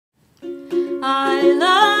I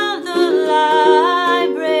love the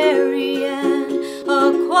librarian,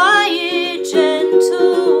 a quiet,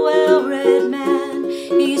 gentle, well-read man.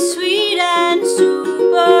 He's sweet and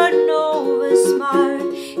supernova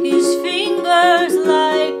smart, his fingers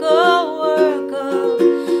like a work of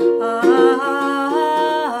art.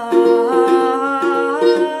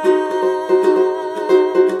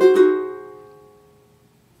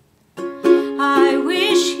 I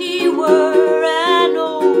wish he were an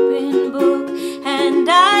open book, and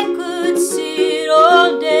I could sit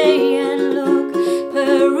all day and look,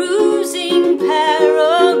 perusing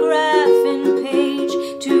paragraph and page,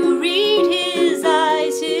 to read his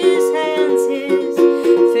eyes, his hands, his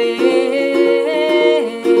face.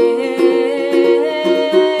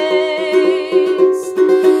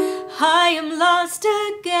 I am lost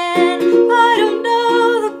again, I don't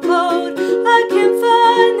know the code, I can't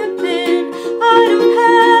find the pin, I don't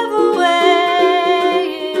have a way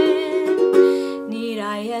in. Need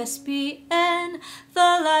ISBN, the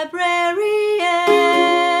librarian,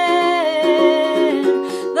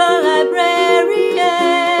 the librarian.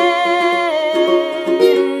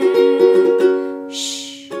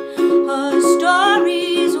 Shh, a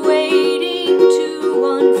story's waiting to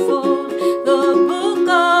unfold, the book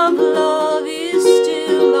of love is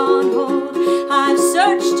still on hold. I've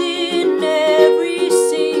searched in every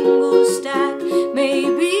single stack,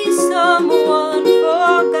 maybe someone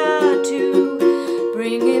forgot to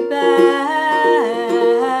bring it back.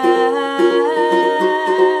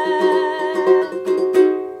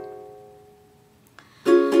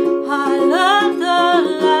 I love the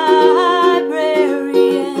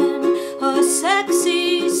librarian, a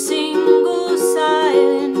sexy, single,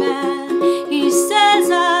 silent man. He says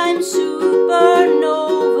I'm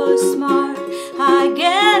supernova smart, I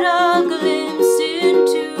get a glimpse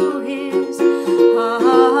into his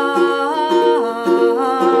heart.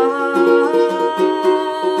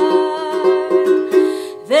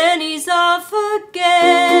 Then he's off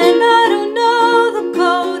again, I don't know the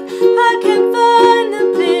code, I can't find the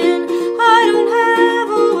pin, I don't have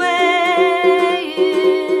a way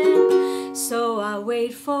in. So I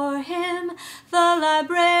wait for him, the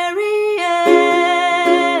librarian,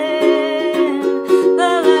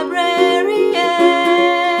 the librarian.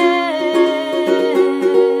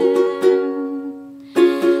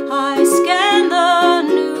 I scan the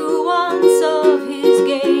nuance of his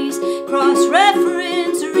gaze,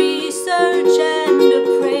 cross-reference, research and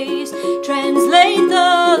appraise, translate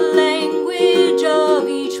the language of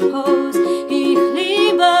each pose. Ich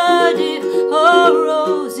liebe dich, a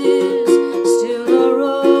rose is still a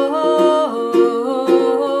rose.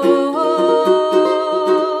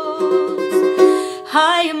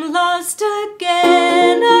 I am lost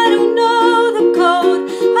again, I don't know the code,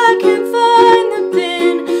 I can't find the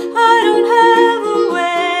pin, I don't have a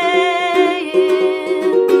way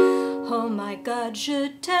in. Oh my God, je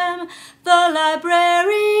t'aime, the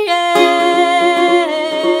librarian.